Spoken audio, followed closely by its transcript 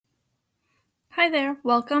Hi there,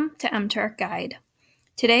 welcome to MTurk Guide.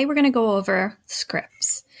 Today we're going to go over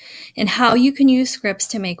scripts and how you can use scripts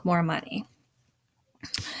to make more money.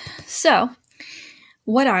 So,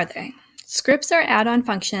 what are they? Scripts are add-on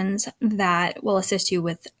functions that will assist you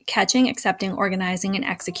with catching, accepting, organizing, and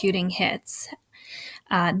executing hits.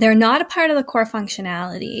 They're not a part of the core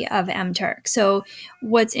functionality of MTurk. So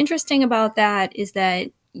what's interesting about that is that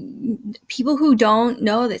people who don't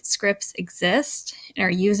know that scripts exist and are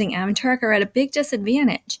using MTurk are at a big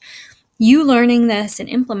disadvantage. You learning this and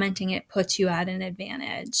implementing it puts you at an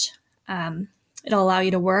advantage. It'll allow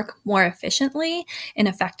you to work more efficiently and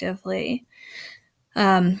effectively.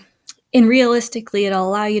 And realistically, it'll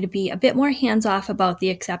allow you to be a bit more hands-off about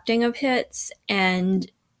the accepting of hits and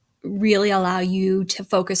really allow you to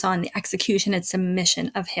focus on the execution and submission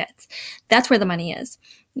of hits. That's where the money is.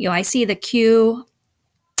 I see the queue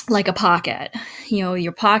like a pocket.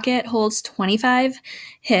 Your pocket holds 25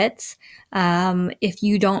 hits. If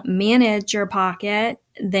you don't manage your pocket,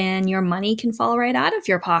 then your money can fall right out of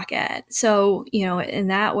your pocket. So, in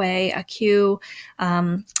that way, a queue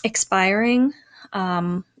expiring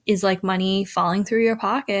is like money falling through your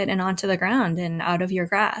pocket and onto the ground and out of your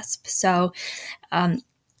grasp. So,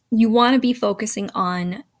 you want to be focusing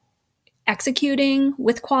on executing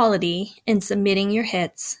with quality and submitting your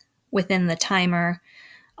hits within the timer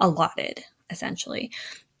allotted, essentially.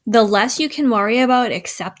 The less you can worry about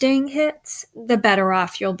accepting hits, the better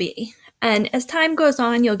off you'll be. And as time goes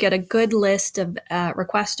on, you'll get a good list of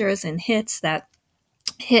requesters and hits that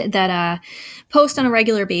post on a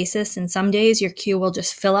regular basis. And some days your queue will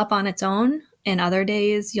just fill up on its own. And other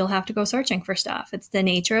days you'll have to go searching for stuff. It's the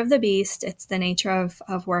nature of the beast. It's the nature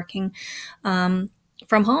of working from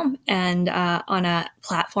home and on a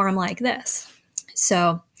platform like this.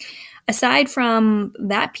 So aside from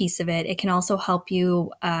that piece of it, it can also help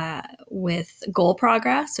you with goal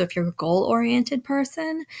progress. So if you're a goal-oriented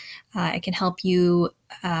person, it can help you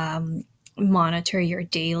monitor your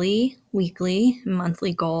daily, weekly,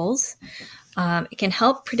 monthly goals. It can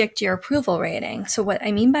help predict your approval rating. So what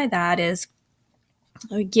I mean by that is,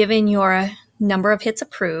 given your number of hits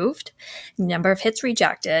approved, number of hits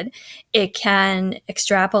rejected, it can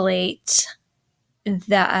extrapolate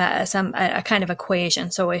a kind of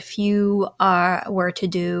equation. So if you were to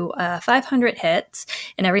do 500 hits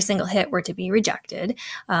and every single hit were to be rejected,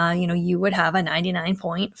 you would have a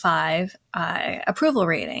 99.5 approval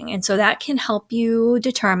rating. And so that can help you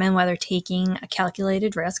determine whether taking a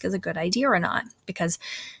calculated risk is a good idea or not, because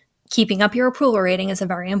keeping up your approval rating is a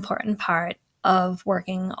very important part of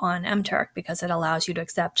working on MTurk because it allows you to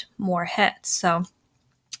accept more hits. So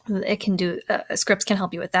it can do, scripts can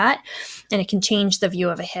help you with that, and it can change the view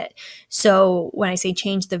of a hit. So when I say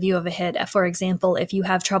change the view of a hit, for example, if you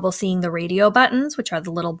have trouble seeing the radio buttons, which are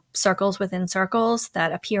the little circles within circles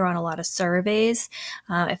that appear on a lot of surveys,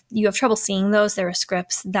 if you have trouble seeing those, there are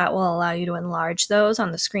scripts that will allow you to enlarge those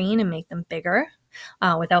on the screen and make them bigger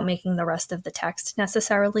without making the rest of the text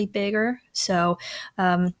necessarily bigger. So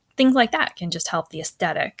things like that can just help the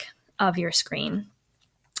aesthetic of your screen.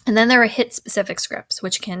 And then there are hit-specific scripts,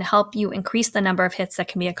 which can help you increase the number of hits that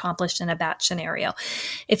can be accomplished in a batch scenario.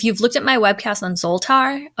 If you've looked at my webcast on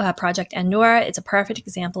Zoltar, Project Endor, it's a perfect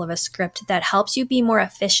example of a script that helps you be more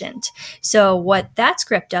efficient. So what that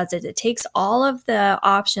script does is it takes all of the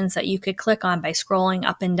options that you could click on by scrolling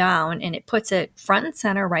up and down, and it puts it front and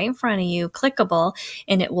center right in front of you, clickable,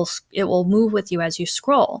 and it will move with you as you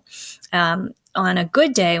scroll. On a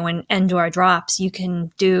good day when Endor drops, you can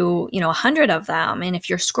do, 100 of them. And if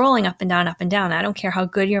you're scrolling up and down, I don't care how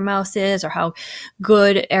good your mouse is or how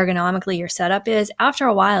good ergonomically your setup is. After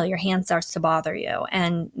a while, your hand starts to bother you.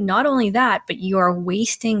 And not only that, but you're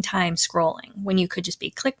wasting time scrolling when you could just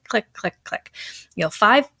be click, click, click, click.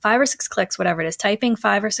 Five or six clicks, whatever it is, typing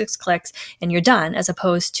 5 or 6 clicks, and you're done, as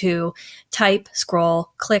opposed to type,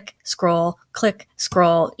 scroll, click,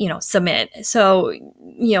 submit. So,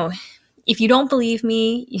 if you don't believe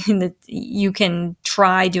me, you can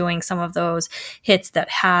try doing some of those hits that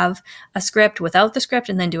have a script without the script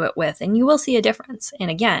and then do it with, and you will see a difference.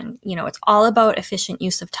 And again, it's all about efficient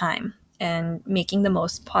use of time and making the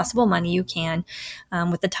most possible money you can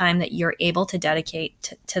with the time that you're able to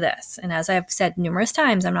dedicate to this. And as I've said numerous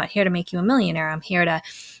times, I'm not here to make you a millionaire. I'm here to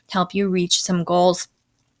help you reach some goals,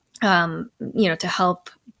 to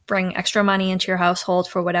help bring extra money into your household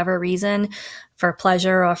for whatever reason, for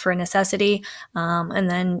pleasure or for necessity. And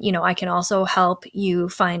then, I can also help you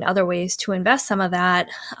find other ways to invest some of that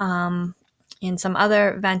in some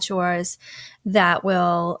other ventures that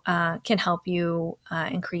will can help you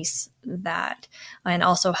increase that and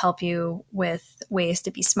also help you with ways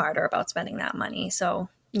to be smarter about spending that money. So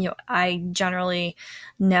I generally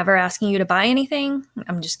never asking you to buy anything.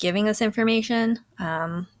 I'm just giving this information.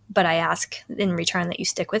 But I ask in return that you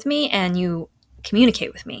stick with me and you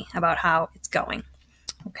communicate with me about how it's going.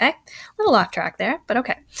 Okay, a little off track there, but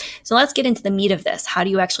okay. So let's get into the meat of this. How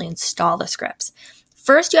do you actually install the scripts?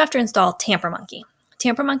 First, you have to install TamperMonkey.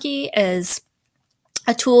 TamperMonkey is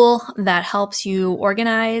a tool that helps you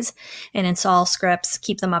organize and install scripts,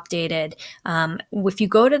 keep them updated. If you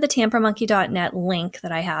go to the tampermonkey.net link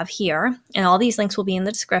that I have here, and all these links will be in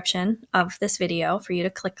the description of this video for you to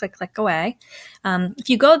click away. If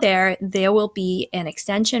you go there, there will be an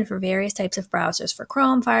extension for various types of browsers for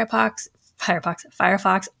Chrome, Firefox,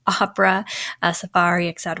 Opera, Safari,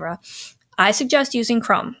 etc. I suggest using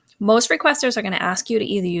Chrome. Most requesters are going to ask you to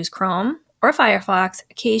either use Chrome or Firefox.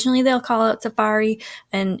 Occasionally they'll call out Safari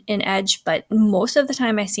and Edge, but most of the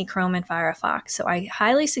time I see Chrome and Firefox. So I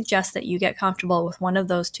highly suggest that you get comfortable with one of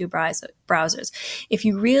those two browsers. If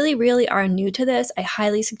you really, really are new to this, I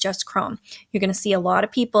highly suggest Chrome. You're going to see a lot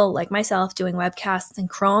of people like myself doing webcasts in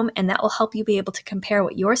Chrome, and that will help you be able to compare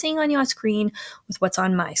what you're seeing on your screen with what's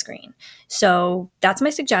on my screen. So that's my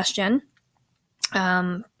suggestion.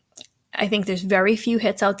 I think there's very few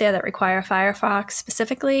hits out there that require Firefox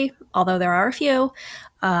specifically, although there are a few.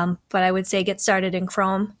 But I would say get started in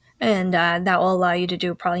Chrome, and that will allow you to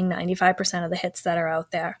do probably 95% of the hits that are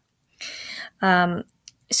out there.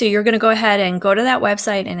 So you're going to go ahead and go to that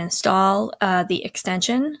website and install the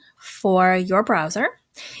extension for your browser.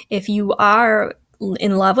 If you are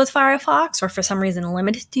in love with Firefox, or for some reason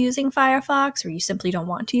limited to using Firefox, or you simply don't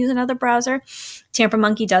want to use another browser,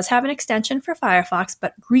 TamperMonkey does have an extension for Firefox,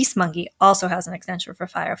 but GreaseMonkey also has an extension for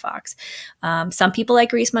Firefox. Some people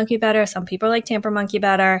like GreaseMonkey better. Some people like TamperMonkey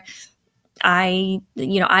better. I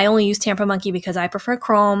only use TamperMonkey because I prefer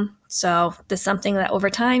Chrome. So this is something that over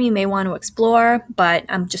time you may want to explore, but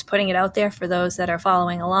I'm just putting it out there for those that are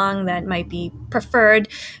following along that might be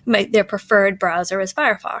their preferred browser is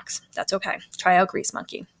Firefox. That's okay. Try out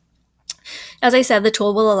GreaseMonkey. As I said, the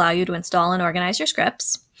tool will allow you to install and organize your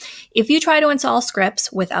scripts. If you try to install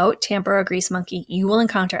scripts without Tamper or GreaseMonkey, you will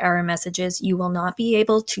encounter error messages. You will not be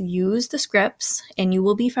able to use the scripts and you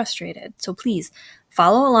will be frustrated. So please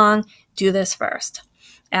follow along. Do this first.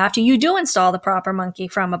 After you do install the proper monkey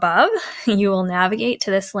from above, you will navigate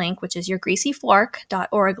to this link, which is your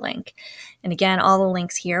greasyfork.org link. And again, all the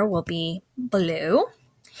links here will be below.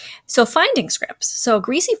 So finding scripts. So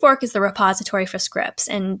Greasy Fork is the repository for scripts.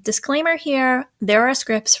 And disclaimer here, there are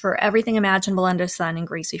scripts for everything imaginable under the sun in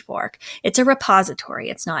Greasy Fork. It's a repository.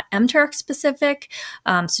 It's not MTurk specific.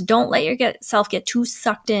 So don't let yourself get too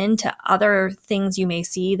sucked into other things you may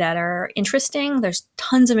see that are interesting. There's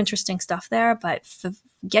tons of interesting stuff there, but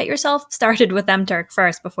get yourself started with MTurk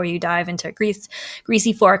first before you dive into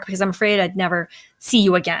Greasy Fork, because I'm afraid I'd never see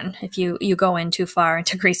you again if you go in too far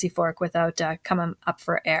into Greasy Fork without coming up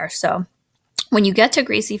for air. So when you get to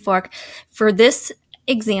Greasy Fork, for this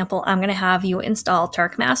example, I'm going to have you install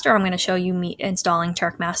TURKMASTER. I'm going to show you me installing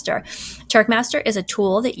TURKMASTER. TURKMASTER is a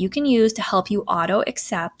tool that you can use to help you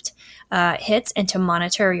auto-accept hits and to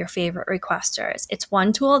monitor your favorite requesters. It's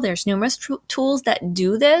one tool. There's numerous tools that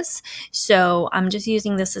do this. So I'm just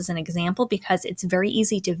using this as an example because it's very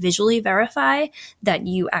easy to visually verify that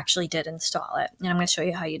you actually did install it. And I'm going to show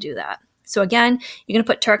you how you do that. So again, you're going to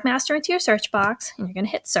put TURKMASTER into your search box and you're going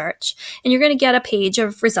to hit search, and you're going to get a page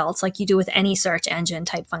of results like you do with any search engine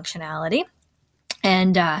type functionality.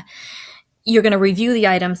 And you're going to review the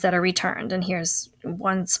items that are returned. And here's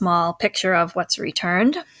one small picture of what's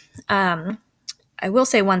returned. I will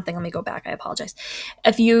say one thing. Let me go back. I apologize.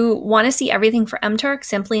 If you want to see everything for MTurk,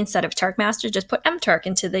 simply instead of TURKMASTER, just put MTurk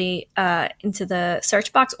into the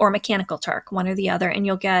search box, or Mechanical Turk, one or the other, and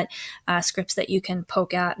you'll get scripts that you can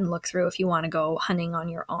poke at and look through if you want to go hunting on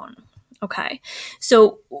your own. Okay,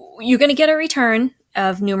 so you're going to get a return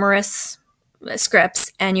of numerous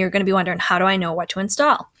scripts, and you're going to be wondering, how do I know what to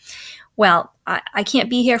install? Well, I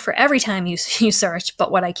can't be here for every time you search,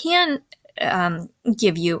 but what I can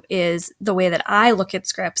give you is the way that I look at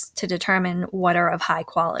scripts to determine what are of high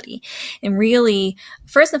quality. And really,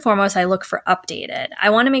 first and foremost, I look for updated. I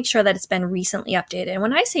want to make sure that it's been recently updated. And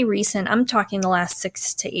when I say recent, I'm talking the last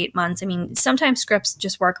 6 to 8 months. I mean, sometimes scripts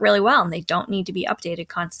just work really well and they don't need to be updated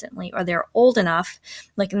constantly, or they're old enough,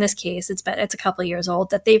 like in this case, it's a couple of years old,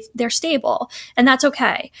 that they're stable, and that's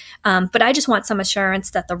okay. But I just want some assurance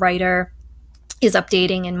that the writer is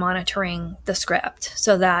updating and monitoring the script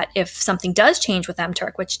so that if something does change with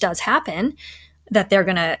MTurk, which does happen, that they're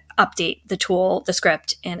going to update the tool, the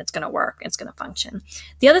script, and it's going to work. It's going to function.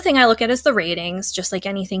 The other thing I look at is the ratings, just like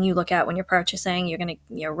anything you look at when you're purchasing. You're going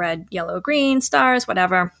to, red, yellow, green, stars,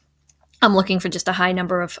 whatever. I'm looking for just a high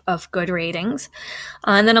number of good ratings.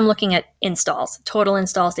 And then I'm looking at installs, total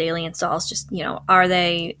installs, daily installs, just,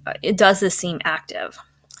 does this seem active?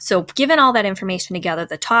 So given all that information together,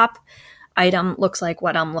 the top item looks like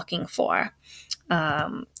what I'm looking for.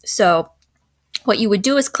 So what you would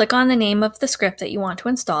do is click on the name of the script that you want to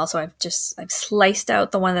install. So I've sliced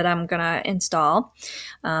out the one that I'm going to install,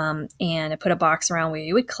 and I put a box around where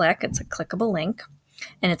you would click. It's a clickable link.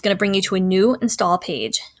 And it's going to bring you to a new install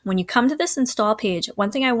page. When you come to this install page, one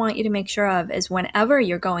thing I want you to make sure of is whenever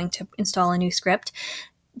you're going to install a new script,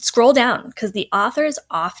 scroll down, because the authors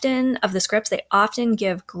often of the scripts, they often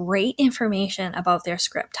give great information about their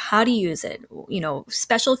script, how to use it,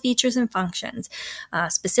 special features and functions,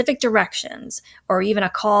 specific directions, or even a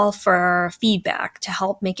call for feedback to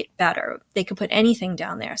help make it better. They could put anything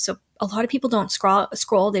down there. So a lot of people don't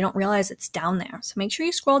scroll. They don't realize it's down there. So make sure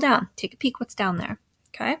you scroll down, take a peek what's down there.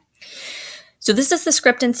 Okay. So this is the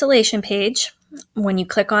script installation page. When you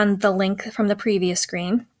click on the link from the previous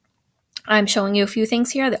screen, I'm showing you a few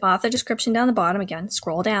things here. The author description down the bottom. Again,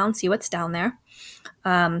 scroll down, see what's down there.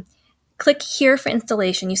 Click here for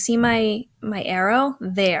installation. You see my arrow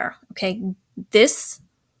there. Okay. This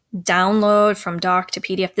download from doc to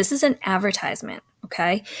PDF, this is an advertisement.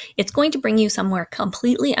 Okay. It's going to bring you somewhere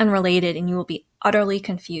completely unrelated and you will be utterly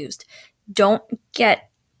confused. Don't get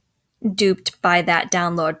duped by that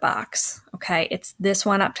download box. Okay. It's this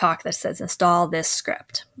one up top that says install this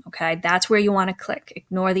script. Okay. That's where you want to click.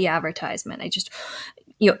 Ignore the advertisement.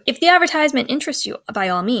 If the advertisement interests you, by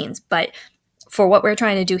all means, but for what we're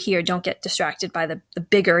trying to do here, don't get distracted by the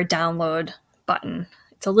bigger download button.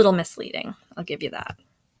 It's a little misleading. I'll give you that.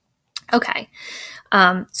 Okay.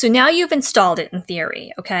 So now you've installed it in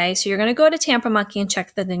theory. Okay. So you're going to go to Tamper Monkey and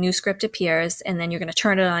check that the new script appears, and then you're going to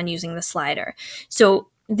turn it on using the slider. So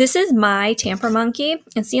this is my Tamper Monkey,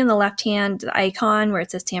 and see on the left hand the icon where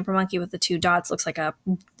it says Tamper Monkey with the two dots, looks like a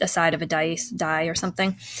side of a die or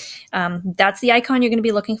something. That's the icon you're going to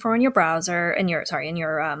be looking for in your browser, in your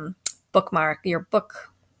bookmark,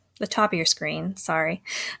 the top of your screen. Sorry.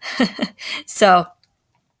 So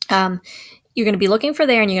you're going to be looking for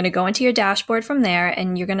there, and you're going to go into your dashboard from there,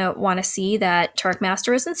 and you're going to want to see that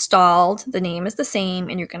TURKMASTER is installed. The name is the same,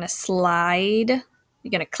 and you're going to slide.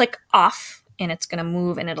 You're going to click off, and it's going to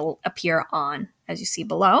move, and it'll appear on, as you see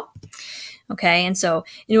below. Okay, and so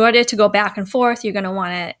in order to go back and forth, you're going to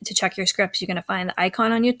want to check your scripts. You're going to find the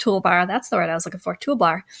icon on your toolbar. That's the word I was looking for,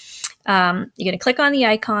 toolbar. You're going to click on the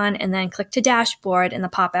icon and then click to dashboard in the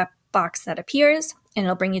pop-up box that appears, and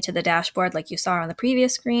it'll bring you to the dashboard like you saw on the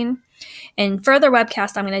previous screen. In further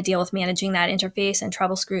webcast, I'm going to deal with managing that interface and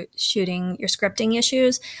troubleshooting your scripting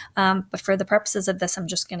issues. But for the purposes of this, I'm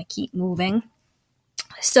just going to keep moving.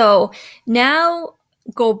 So now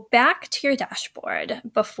go back to your dashboard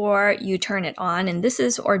before you turn it on, and this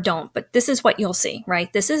is, or don't, but this is what you'll see,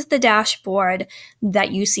 right? This is the dashboard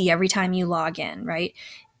that you see every time you log in, right?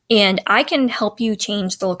 And I can help you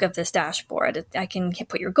change the look of this dashboard. I can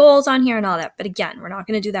put your goals on here and all that, but again, we're not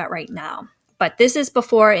going to do that right now. But this is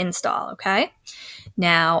before install, okay?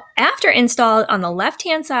 Now, after install, on the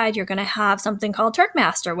left-hand side, you're going to have something called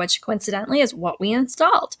TURKMASTER, which coincidentally is what we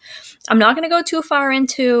installed. I'm not going to go too far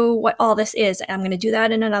into what all this is. I'm going to do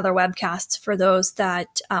that in another webcast for those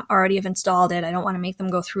that already have installed it. I don't want to make them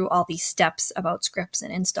go through all these steps about scripts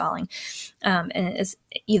and installing.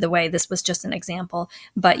 Either way, this was just an example.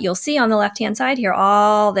 But you'll see on the left-hand side here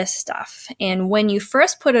all this stuff. And when you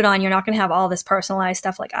first put it on, you're not going to have all this personalized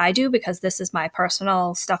stuff like I do, because this is my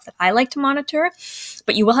personal stuff that I like to monitor.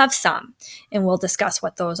 But you will have some, and we'll discuss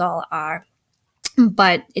what those all are.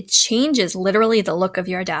 But it changes literally the look of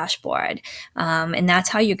your dashboard, and that's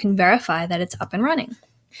how you can verify that it's up and running.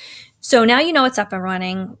 So now you know it's up and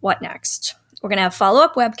running. What next? We're going to have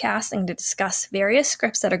follow-up webcasting to discuss various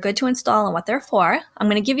scripts that are good to install and what they're for. I'm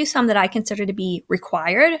going to give you some that I consider to be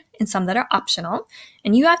required and some that are optional.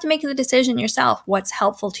 And you have to make the decision yourself what's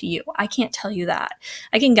helpful to you. I can't tell you that.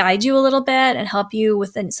 I can guide you a little bit and help you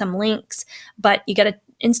with some links, but you got to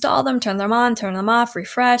install them, turn them on, turn them off,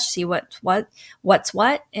 refresh, see what's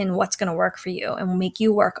what, and what's going to work for you and will make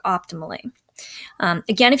you work optimally.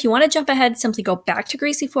 Again, if you want to jump ahead, simply go back to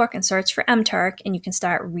Greasy Fork and search for MTurk, and you can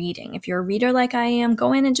start reading. If you're a reader like I am,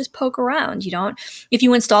 go in and just poke around. If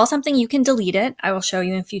you install something, you can delete it. I will show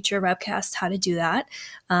you in future webcasts how to do that.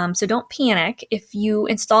 So don't panic. If you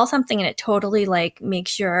install something and it totally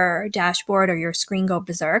makes your dashboard or your screen go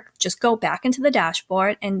berserk, just go back into the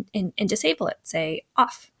dashboard and disable it. Say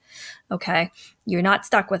off. Okay. You're not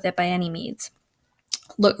stuck with it by any means.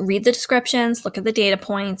 Read the descriptions, look at the data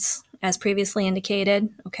points as previously indicated.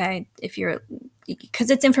 Okay. If you're because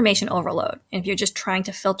it's information overload. And if you're just trying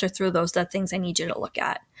to filter through those, the things I need you to look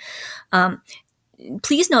at.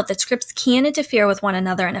 Please note that scripts can interfere with one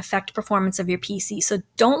another and affect performance of your PC. So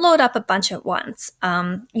don't load up a bunch at once.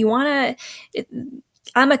 You want to,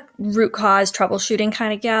 I'm a root cause troubleshooting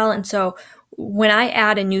kind of gal. And so when I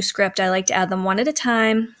add a new script, I like to add them one at a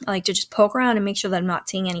time. I like to just poke around and make sure that I'm not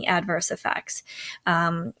seeing any adverse effects.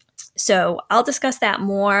 So I'll discuss that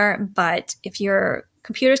more, but if your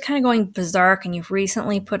computer's kind of going berserk and you've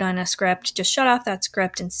recently put on a script, just shut off that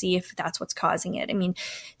script and see if that's what's causing it. I mean,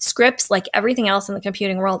 scripts, like everything else in the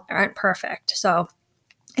computing world, aren't perfect. So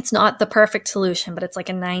it's not the perfect solution, but it's like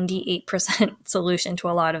a 98% solution to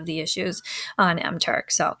a lot of the issues on MTurk.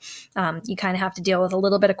 So you kind of have to deal with a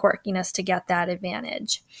little bit of quirkiness to get that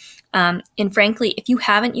advantage. And frankly, if you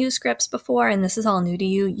haven't used scripts before and this is all new to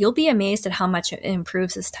you, you'll be amazed at how much it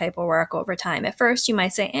improves this type of work over time. At first, you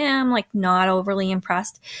might say, I'm like not overly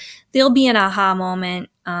impressed. There'll be an aha moment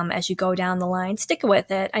as you go down the line. Stick with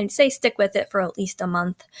it. I'd say stick with it for at least a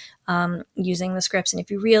month using the scripts. And if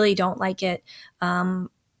you really don't like it,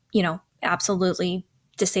 absolutely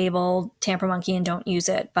disable Tamper Monkey and don't use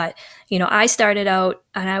it. But, I started out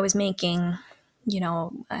and I was making, I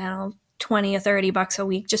don't know, 20 or 30 bucks a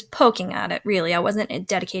week just poking at it. Really, I wasn't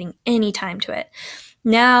dedicating any time to it.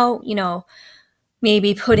 Now,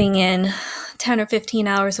 maybe putting in 10 or 15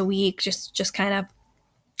 hours a week, just kind of,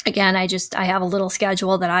 again, I have a little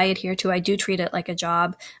schedule that I adhere to. I do treat it like a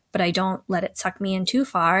job, but I don't let it suck me in too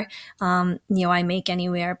far. I make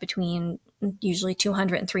anywhere between usually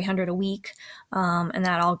 200 and 300 a week. And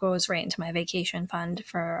that all goes right into my vacation fund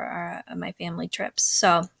for my family trips.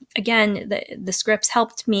 So again, the scripts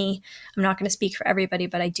helped me. I'm not going to speak for everybody,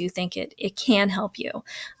 but I do think it can help you.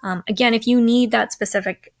 Again, if you need that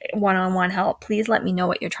specific one-on-one help, please let me know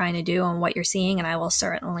what you're trying to do and what you're seeing, and I will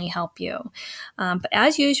certainly help you. But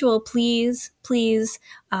as usual, please,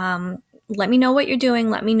 let me know what you're doing.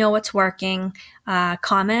 Let me know what's working.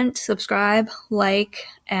 Comment, subscribe, like,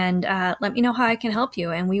 and let me know how I can help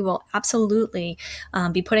you. And we will absolutely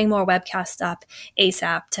be putting more webcasts up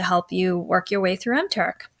ASAP to help you work your way through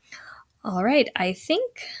MTurk. All right. I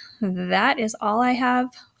think that is all I have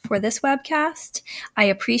for this webcast. I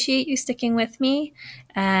appreciate you sticking with me,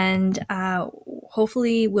 and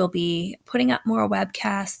hopefully we'll be putting up more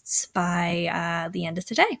webcasts by the end of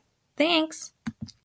today. Thanks.